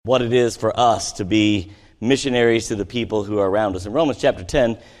what it is for us to be missionaries to the people who are around us. In Romans chapter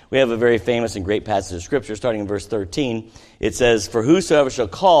 10, we have a very famous and great passage of Scripture, starting in verse 13. It says, "For whosoever shall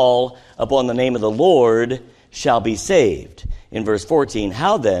call upon the name of the Lord shall be saved." In verse 14,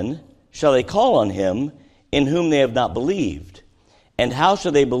 "How then shall they call on him in whom they have not believed? And how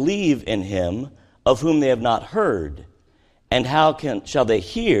shall they believe in him of whom they have not heard? And how shall they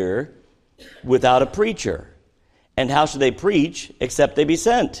hear without a preacher? And how shall they preach except they be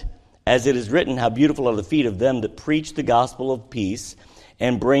sent? As it is written, how beautiful are the feet of them that preach the gospel of peace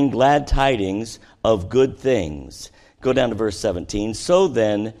and bring glad tidings of good things." Go down to verse 17. "So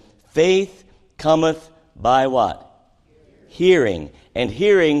then, faith cometh by what? Hearing. And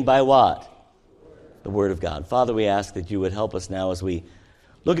hearing by what? The word of God." Father, we ask that you would help us now as we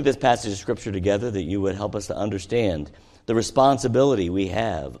look at this passage of Scripture together, that you would help us to understand the responsibility we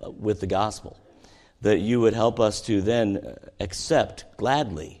have with the gospel, that you would help us to then accept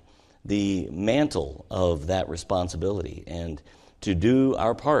gladly the mantle of that responsibility and to do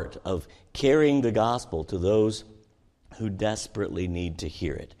our part of carrying the gospel to those who desperately need to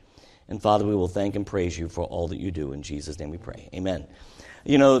hear it. And Father, we will thank and praise you for all that you do. In Jesus' name we pray. Amen.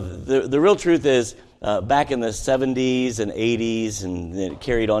 You know, the real truth is, back in the 70s and 80s, and it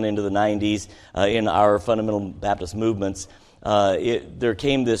carried on into the 90s, in our fundamental Baptist movements, there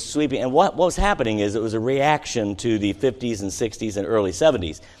came this sweeping, and what was happening is it was a reaction to the 50s and 60s and early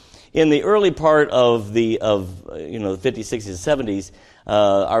 70s. In the early part of the 50s, 60s, and 70s,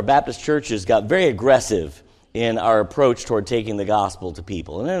 our Baptist churches got very aggressive in our approach toward taking the gospel to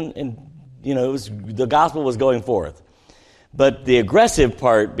people, and the gospel was going forth. But the aggressive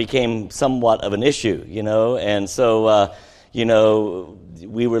part became somewhat of an issue, and so,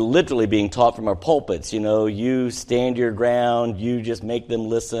 we were literally being taught from our pulpits, you stand your ground, you just make them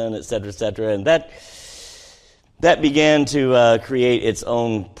listen, et cetera, and that began to create its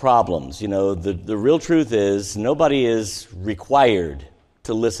own problems. The real truth is nobody is required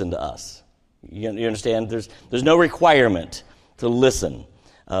to listen to us. You understand? There's no requirement to listen.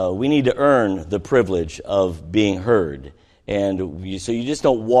 We need to earn the privilege of being heard. And so you just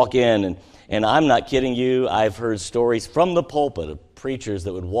don't walk in, and I'm not kidding you, I've heard stories from the pulpit of preachers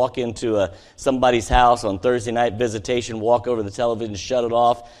that would walk into somebody's house on Thursday night visitation, walk over the television, shut it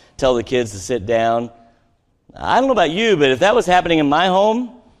off, tell the kids to sit down. I don't know about you, but if that was happening in my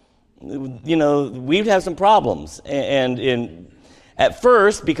home, we'd have some problems. And at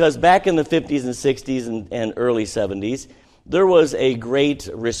first, because back in the 50s and 60s and early 70s, there was a great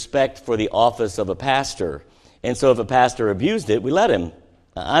respect for the office of a pastor. And so if a pastor abused it, we let him.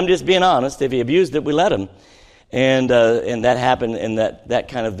 I'm just being honest. If he abused it, we let him. And that happened, and that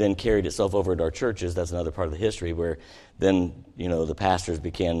kind of then carried itself over to our churches. That's another part of the history where then, the pastors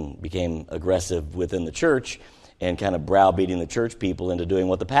became aggressive within the church and kind of browbeating the church people into doing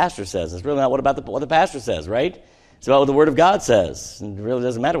what the pastor says. It's really not what the pastor says, right? It's about what the Word of God says. It really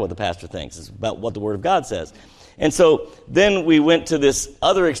doesn't matter what the pastor thinks. It's about what the Word of God says. And so then we went to this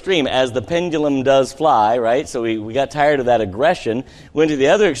other extreme, as the pendulum does fly, right? So we got tired of that aggression, went to the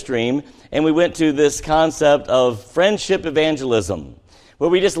other extreme, and we went to this concept of friendship evangelism, where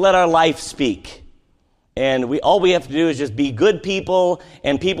we just let our life speak. And all we have to do is just be good people,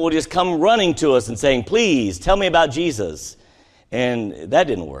 and people will just come running to us and saying, "Please, tell me about Jesus." And that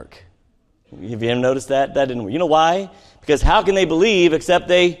didn't work. Have you ever noticed that? That didn't work. You know why? Because how can they believe except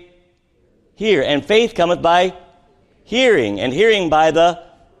they hear? And faith cometh by hearing, and hearing by the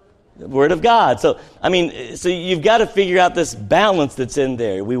Word of God. So you've got to figure out this balance that's in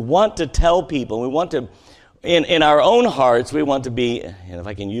there. We want to tell people, we want to, in our own hearts, we want to be, and if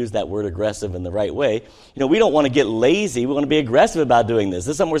I can use that word aggressive in the right way, we don't want to get lazy. We want to be aggressive about doing this.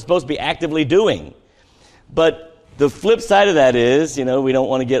 This is something we're supposed to be actively doing. But the flip side of that is, we don't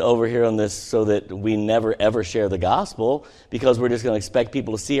want to get over here on this so that we never, ever share the gospel because we're just going to expect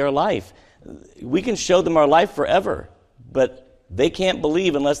people to see our life. We can show them our life forever, but they can't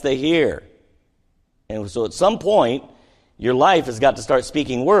believe unless they hear. And so at some point, your life has got to start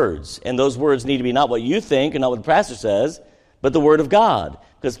speaking words, and those words need to be not what you think and not what the pastor says, but the Word of God,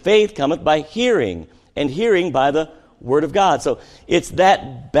 because faith cometh by hearing, and hearing by the Word of God. So it's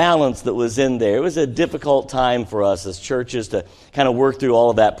that balance that was in there. It was a difficult time for us as churches to kind of work through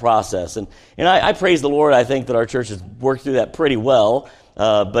all of that process. And I praise the Lord. I think that our church has worked through that pretty well.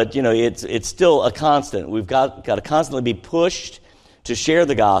 But it's still a constant. We've got to constantly be pushed to share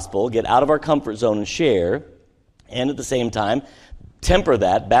the gospel, get out of our comfort zone and share, and at the same time, temper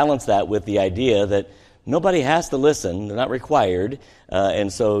that, balance that with the idea that Nobody has to listen. They're not required.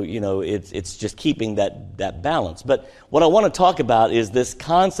 And so, it's just keeping that balance. But what I want to talk about is this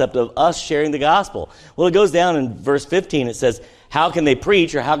concept of us sharing the gospel. Well, it goes down in verse 15. It says, how can they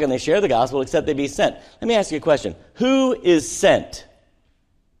preach or how can they share the gospel except they be sent? Let me ask you a question. Who is sent?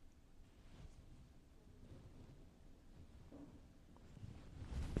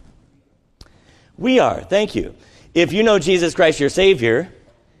 We are. Thank you. If you know Jesus Christ, your Savior,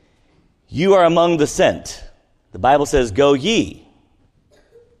 you are among the sent. The Bible says, go ye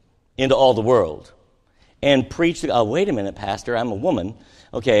into all the world and preach. Oh, wait a minute, Pastor, I'm a woman.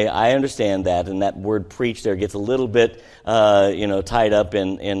 Okay, I understand that, and that word preach there gets a little bit, tied up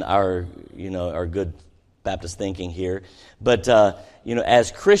in our, our good Baptist thinking here. But,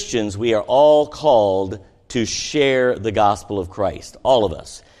 as Christians, we are all called to share the gospel of Christ, all of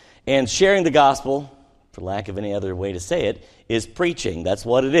us. And sharing the gospel, for lack of any other way to say it, is preaching. That's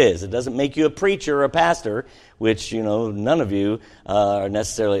what it is. It doesn't make you a preacher or a pastor, which, none of you are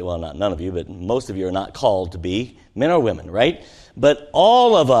necessarily, well, not none of you, but most of you are not called to be, men or women, right? But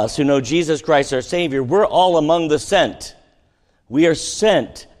all of us who know Jesus Christ our Savior, we're all among the sent. We are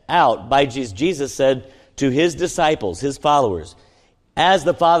sent out by Jesus. Jesus said to his disciples, his followers, as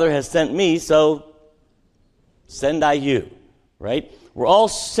the Father has sent me, so send I you, right? We're all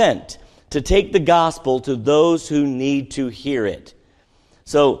sent to take the gospel to those who need to hear it.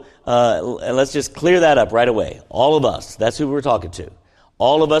 So let's just clear that up right away. All of us, that's who we're talking to.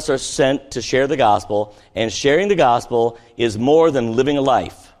 All of us are sent to share the gospel, and sharing the gospel is more than living a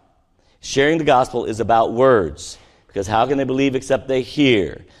life. Sharing the gospel is about words, because how can they believe except they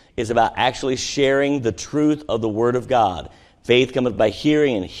hear? It's about actually sharing the truth of the Word of God. Faith cometh by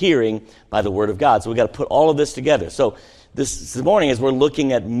hearing, and hearing by the Word of God. So we've got to put all of this together. So this morning, as we're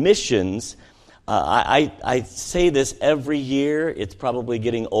looking at missions, I say this every year. It's probably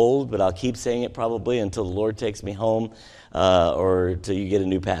getting old, but I'll keep saying it probably until the Lord takes me home or till you get a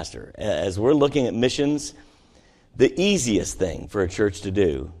new pastor. As we're looking at missions, the easiest thing for a church to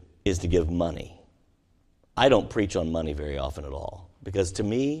do is to give money. I don't preach on money very often at all, because to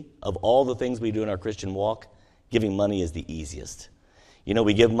me, of all the things we do in our Christian walk, giving money is the easiest.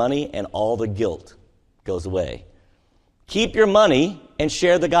 We give money and all the guilt goes away. Keep your money and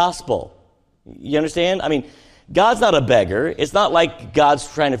share the gospel. You understand? I mean, God's not a beggar. It's not like God's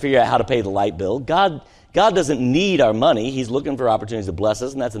trying to figure out how to pay the light bill. God doesn't need our money. He's looking for opportunities to bless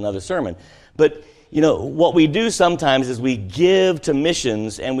us, and that's another sermon. But, what we do sometimes is we give to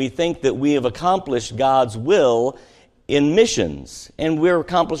missions, and we think that we have accomplished God's will in missions. And we're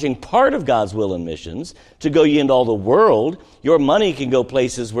accomplishing part of God's will in missions to go ye into all the world. Your money can go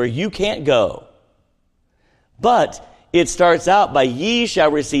places where you can't go. But it starts out by, ye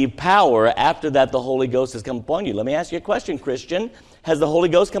shall receive power. After that, the Holy Ghost has come upon you. Let me ask you a question, Christian. Has the Holy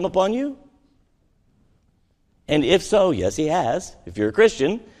Ghost come upon you? And if so, yes, he has, if you're a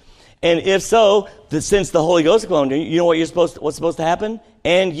Christian. And if so, since the Holy Ghost has come upon you, you know what's supposed to happen?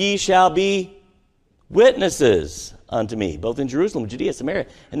 And ye shall be witnesses unto me, both in Jerusalem, Judea, Samaria,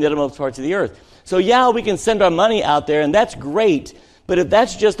 and the uttermost parts of the earth. So yeah, we can send our money out there, and that's great. But if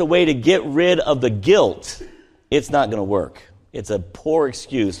that's just a way to get rid of the guilt, it's not going to work. It's a poor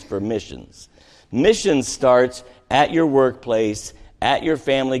excuse for missions. Missions starts at your workplace, at your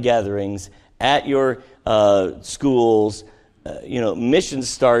family gatherings, at your schools. Mission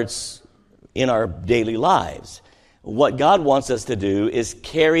starts in our daily lives. What God wants us to do is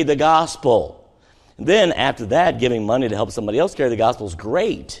carry the gospel. Then after that, giving money to help somebody else carry the gospel is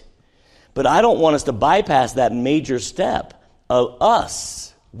great. But I don't want us to bypass that major step of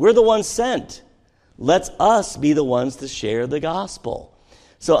us. We're the ones sent. Let's us be the ones to share the gospel.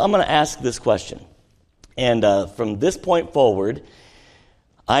 So I'm going to ask this question. And from this point forward,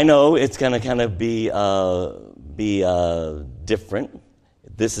 I know it's going to kind of be different.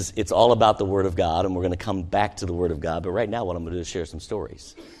 It's all about the Word of God, and we're going to come back to the Word of God. But right now what I'm going to do is share some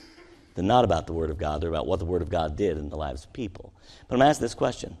stories. They're not about the Word of God. They're about what the Word of God did in the lives of people. But I'm going to ask this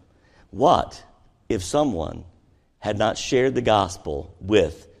question. What if someone had not shared the gospel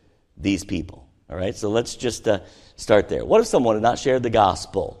with these people? All right, so let's just start there. What if someone had not shared the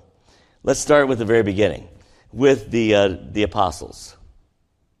gospel? Let's start with the very beginning, with the apostles.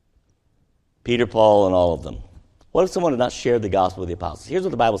 Peter, Paul, and all of them. What if someone had not shared the gospel with the apostles? Here's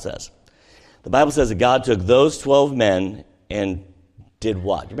what the Bible says. The Bible says that God took those 12 men and did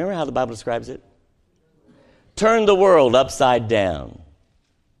what? Do you remember how the Bible describes it? Turned the world upside down.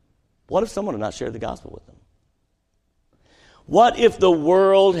 What if someone had not shared the gospel with them? What if the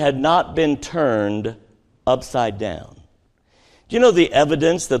world had not been turned upside down? Do you know the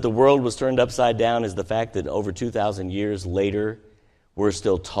evidence that the world was turned upside down is the fact that over 2,000 years later, we're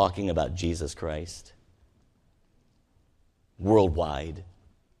still talking about Jesus Christ? worldwide.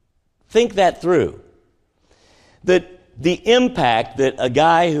 Think that through. That the impact that a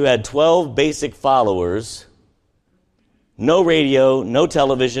guy who had 12 basic followers, no radio, no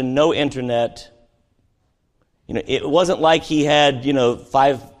television, no internet, it wasn't like he had,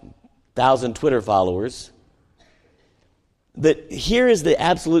 5,000 Twitter followers. That here is the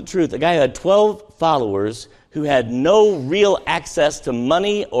absolute truth. A guy who had 12 followers who had no real access to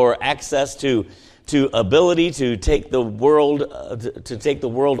money or access to ability to take the world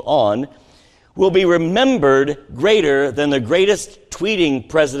on will be remembered greater than the greatest tweeting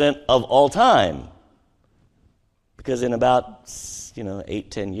president of all time. Because in about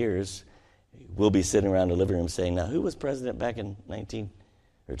 8-10 years, we'll be sitting around the living room saying, now, who was president back in 19?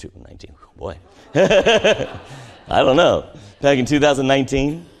 Boy. I don't know. Back in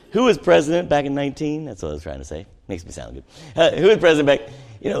 2019? Who was president back in 19? That's what I was trying to say. Makes me sound good. Who was president back?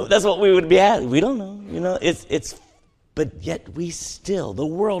 That's what we would be at. We don't know. But yet the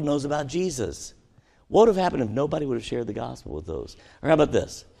world knows about Jesus. What would have happened if nobody would have shared the gospel with those? Or how about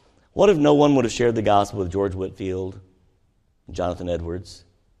this? What if no one would have shared the gospel with George Whitefield, Jonathan Edwards?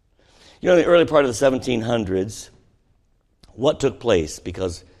 In the early part of the 1700s, what took place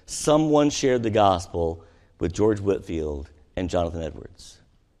because someone shared the gospel with George Whitefield and Jonathan Edwards?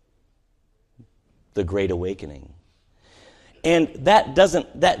 The Great Awakening. And that,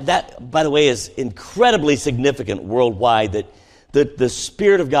 by the way, is incredibly significant worldwide, that the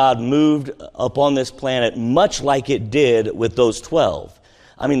Spirit of God moved upon this planet much like it did with those 12.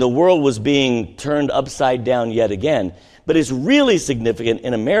 I mean, the world was being turned upside down yet again. But it's really significant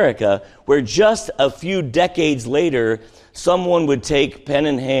in America, where just a few decades later, someone would take pen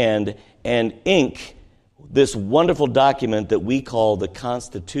in hand and ink this wonderful document that we call the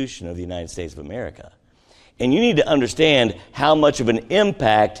Constitution of the United States of America. And you need to understand how much of an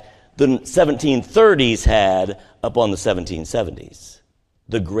impact the 1730s had upon the 1770s,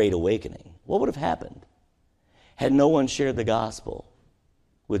 the Great Awakening. What would have happened had no one shared the gospel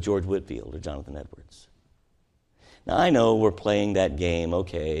with George Whitefield or Jonathan Edwards? Now, I know we're playing that game,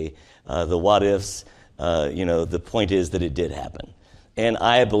 okay, the what ifs, the point is that it did happen. And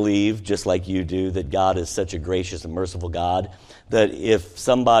I believe, just like you do, that God is such a gracious and merciful God that if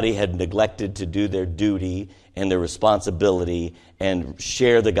somebody had neglected to do their duty and their responsibility and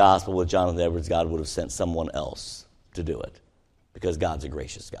share the gospel with Jonathan Edwards, God would have sent someone else to do it because God's a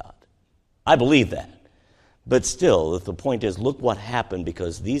gracious God. I believe that. But still, the point is, look what happened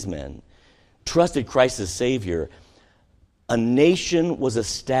because these men trusted Christ as Savior. A nation was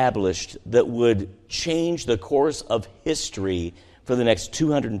established that would change the course of history for the next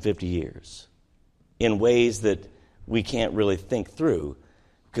 250 years in ways that we can't really think through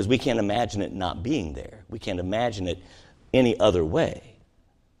because we can't imagine it not being there. We can't imagine it any other way.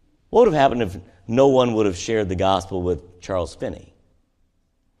 What would have happened if no one would have shared the gospel with Charles Finney?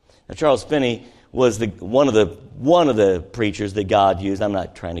 Now, Charles Finney was one of the preachers that God used. I'm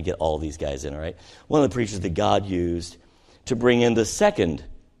not trying to get all these guys in, all right? One of the preachers that God used to bring in the second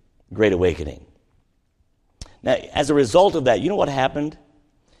Great Awakening. Now, as a result of that, you know what happened?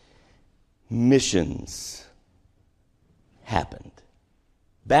 Missions happened.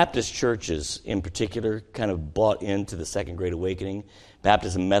 Baptist churches, in particular, kind of bought into the Second Great Awakening.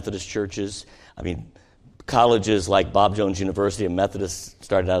 Baptist and Methodist churches. I mean, colleges like Bob Jones University and Methodist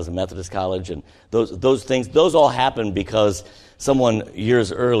started out as a Methodist college, and those things, those all happened because someone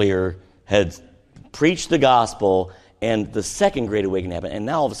years earlier had preached the gospel, and the Second Great Awakening happened. And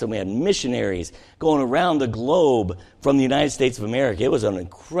now all of a sudden we had missionaries going around the globe from the United States of America. It was an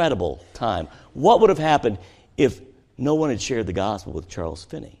incredible time. What would have happened if no one had shared the gospel with Charles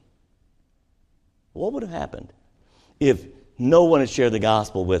Finney? What would have happened if no one had shared the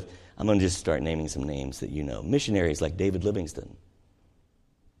gospel with, I'm going to just start naming some names that you know, missionaries like David Livingstone,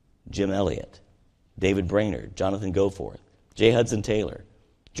 Jim Elliot, David Brainerd, Jonathan Goforth, J. Hudson Taylor,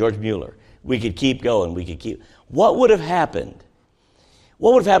 George Mueller. We could keep going. What would have happened?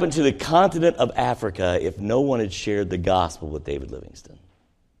 What would have happened to the continent of Africa if no one had shared the gospel with David Livingstone?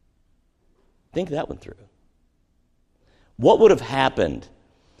 Think that one through. What would have happened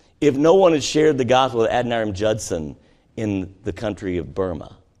if no one had shared the gospel with Adoniram Judson in the country of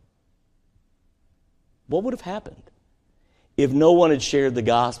Burma? What would have happened if no one had shared the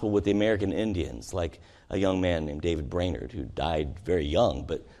gospel with the American Indians, like a young man named David Brainerd, who died very young,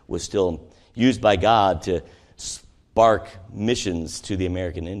 but was still used by God to spark missions to the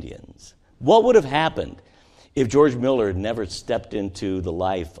American Indians? What would have happened if George Mueller had never stepped into the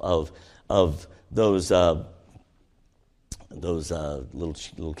life of those little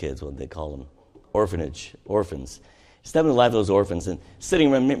kids, what they call them, orphans? Step into the life of those orphans and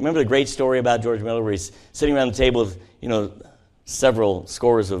sitting around. Remember the great story about George Miller where he's sitting around the table with, several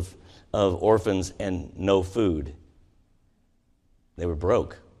scores of orphans and no food. They were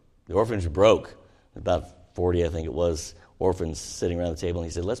broke. The orphans were broke. About 40, I think it was, orphans sitting around the table. And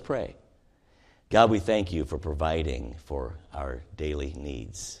he said, let's pray. God, we thank you for providing for our daily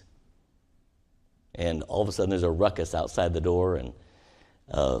needs. And all of a sudden there's a ruckus outside the door, and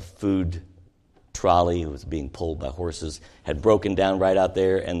a food trolley was being pulled by horses had broken down right out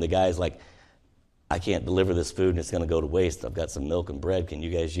there, and the guy's like, I can't deliver this food and it's going to go to waste. I've got some milk and bread. Can you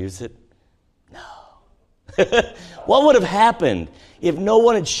guys use it? No. What would have happened if no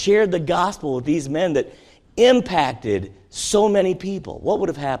one had shared the gospel with these men that impacted so many people? What would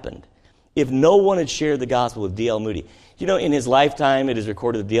have happened if no one had shared the gospel with D.L. Moody? You know, in his lifetime, it is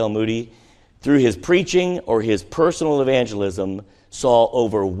recorded that D.L. Moody, through his preaching or his personal evangelism, saw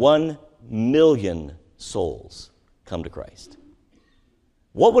over 1 million souls come to Christ.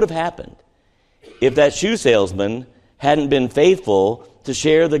 What would have happened if that shoe salesman hadn't been faithful to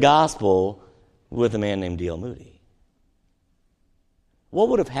share the gospel with a man named D.L. Moody? What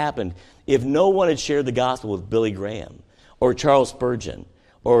would have happened if no one had shared the gospel with Billy Graham or Charles Spurgeon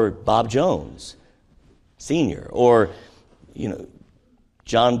or Bob Jones Sr. or,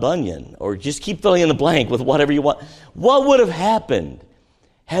 John Bunyan, or just keep filling in the blank with whatever you want? What would have happened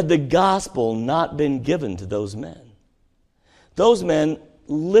had the gospel not been given to those men? Those men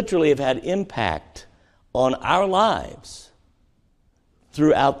literally have had impact on our lives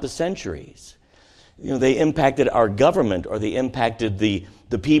throughout the centuries. They impacted our government, or they impacted the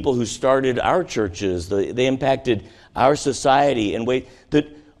people who started our churches. They impacted our society in ways that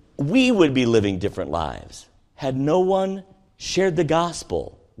we would be living different lives had no one shared the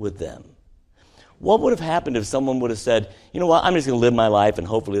gospel with them. What would have happened if someone would have said, you know what, I'm just going to live my life and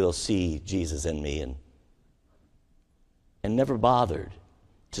hopefully they'll see Jesus in me, and never bothered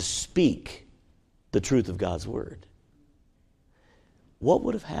to speak the truth of God's word? What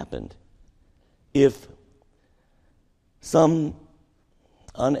would have happened if some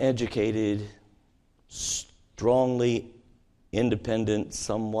uneducated, strongly independent,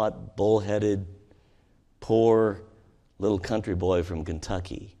 somewhat bullheaded, poor little country boy from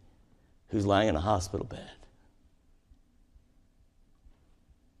Kentucky who's lying in a hospital bed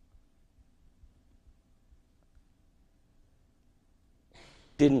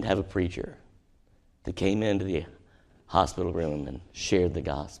didn't have a preacher that came into the hospital room and shared the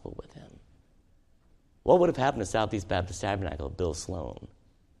gospel with him? What would have happened to Southeast Baptist Tabernacle if Bill Sloan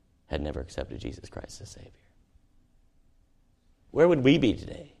had never accepted Jesus Christ as Savior? Where would we be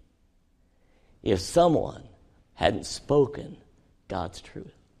today if someone hadn't spoken God's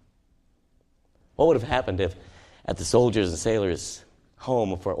truth? What would have happened if at the Soldiers and Sailors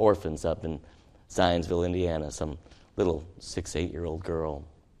home for orphans up in Zionsville, Indiana, some little 6-8-year-old girl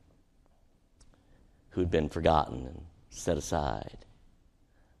who'd been forgotten and set aside?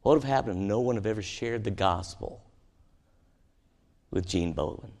 What would have happened if no one had ever shared the gospel with Gene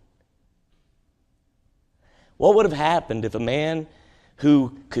Bowen? What would have happened if a man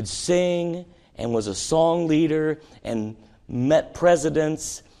who could sing and was a song leader and met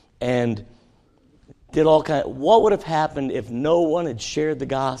presidents and did all kinds, what would have happened if no one had shared the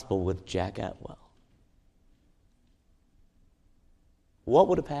gospel with Jack Atwell? What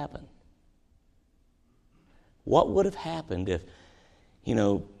would have happened? What would have happened if,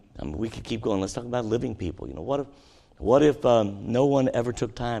 we could keep going. Let's talk about living people. What if no one ever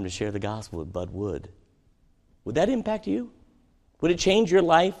took time to share the gospel with Bud Wood? Would that impact you? Would it change your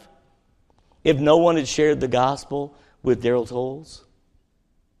life if no one had shared the gospel with Daryl Tolles?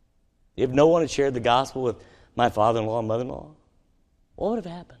 If no one had shared the gospel with my father-in-law and mother-in-law? What would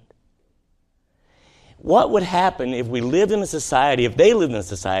have happened? What would happen if we lived in a society, if they lived in a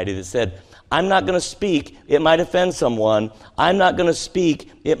society that said, I'm not going to speak, it might offend someone. I'm not going to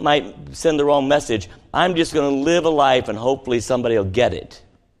speak, it might send the wrong message. I'm just going to live a life and hopefully somebody will get it.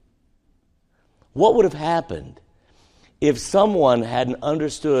 What would have happened if someone hadn't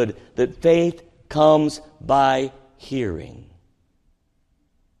understood that faith comes by hearing?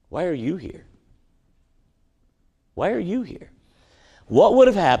 Why are you here? Why are you here? What would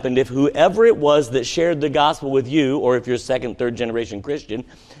have happened if whoever it was that shared the gospel with you, or if you're a second, third generation Christian,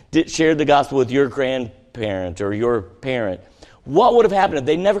 shared the gospel with your grandparent or your parent? What would have happened if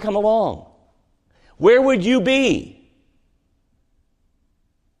they never come along? Where would you be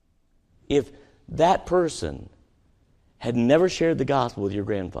if that person had never shared the gospel with your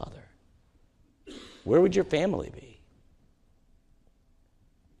grandfather? Where would your family be?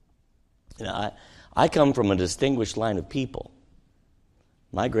 I come from a distinguished line of people.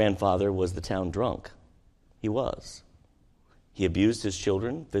 My grandfather was the town drunk. He was. He abused his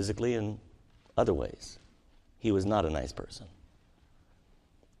children physically and other ways. He was not a nice person.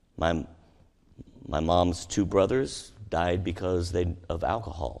 My mom's two brothers died because of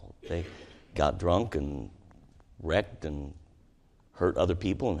alcohol. They got drunk and wrecked and hurt other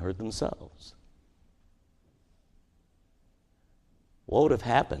people and hurt themselves. What would have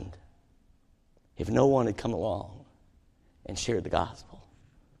happened if no one had come along and shared the gospel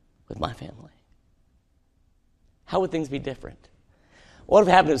with my family? How would things be different? What would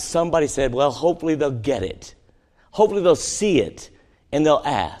have happened if somebody said, well, hopefully they'll get it. Hopefully they'll see it and they'll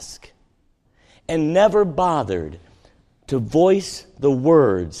ask. And never bothered to voice the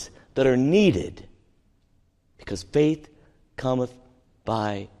words that are needed, because faith cometh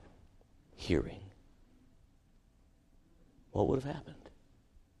by hearing. What would have happened?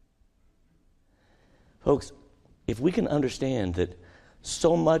 Folks, if we can understand that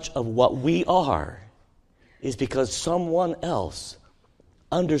so much of what we are is because someone else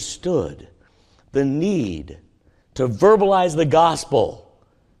understood the need to verbalize the gospel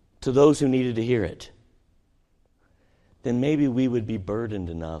to those who needed to hear it, then maybe we would be burdened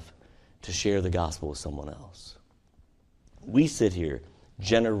enough to share the gospel with someone else. We sit here,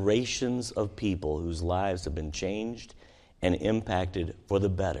 generations of people whose lives have been changed and impacted for the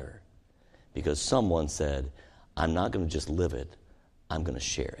better because someone said, I'm not going to just live it, I'm going to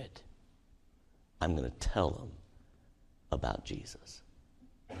share it. I'm going to tell them about Jesus.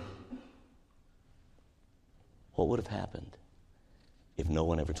 What would have happened if no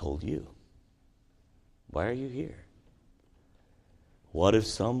one ever told you? Why are you here? What if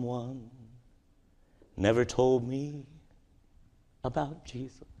someone never told me about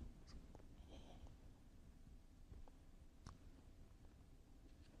Jesus?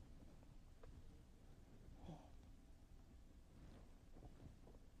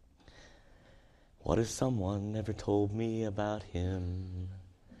 What if someone never told me about him?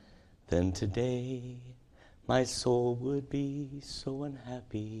 Then today my soul would be so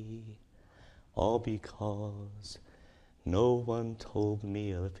unhappy, all because no one told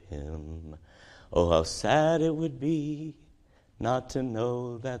me of him. Oh, how sad it would be not to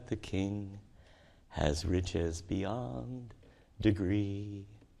know that the King has riches beyond degree.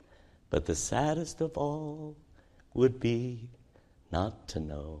 But the saddest of all would be not to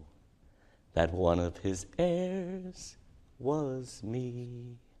know that one of his heirs was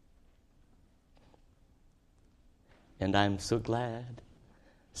me. And I'm so glad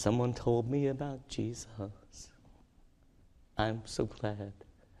someone told me about Jesus. I'm so glad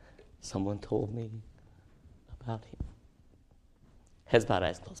someone told me about him. Heads bowed,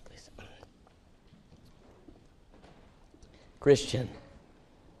 eyes closed, please. Christian,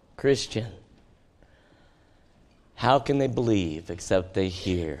 how can they believe except they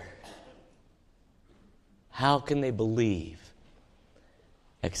hear? How can they believe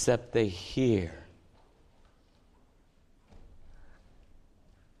except they hear?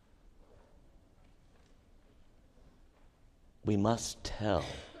 We must tell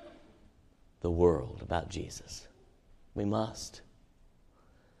the world about Jesus. We must.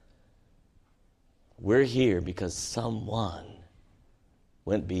 We're here because someone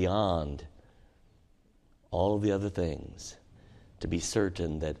went beyond all of the other things to be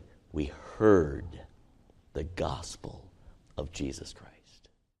certain that we heard the gospel of Jesus Christ.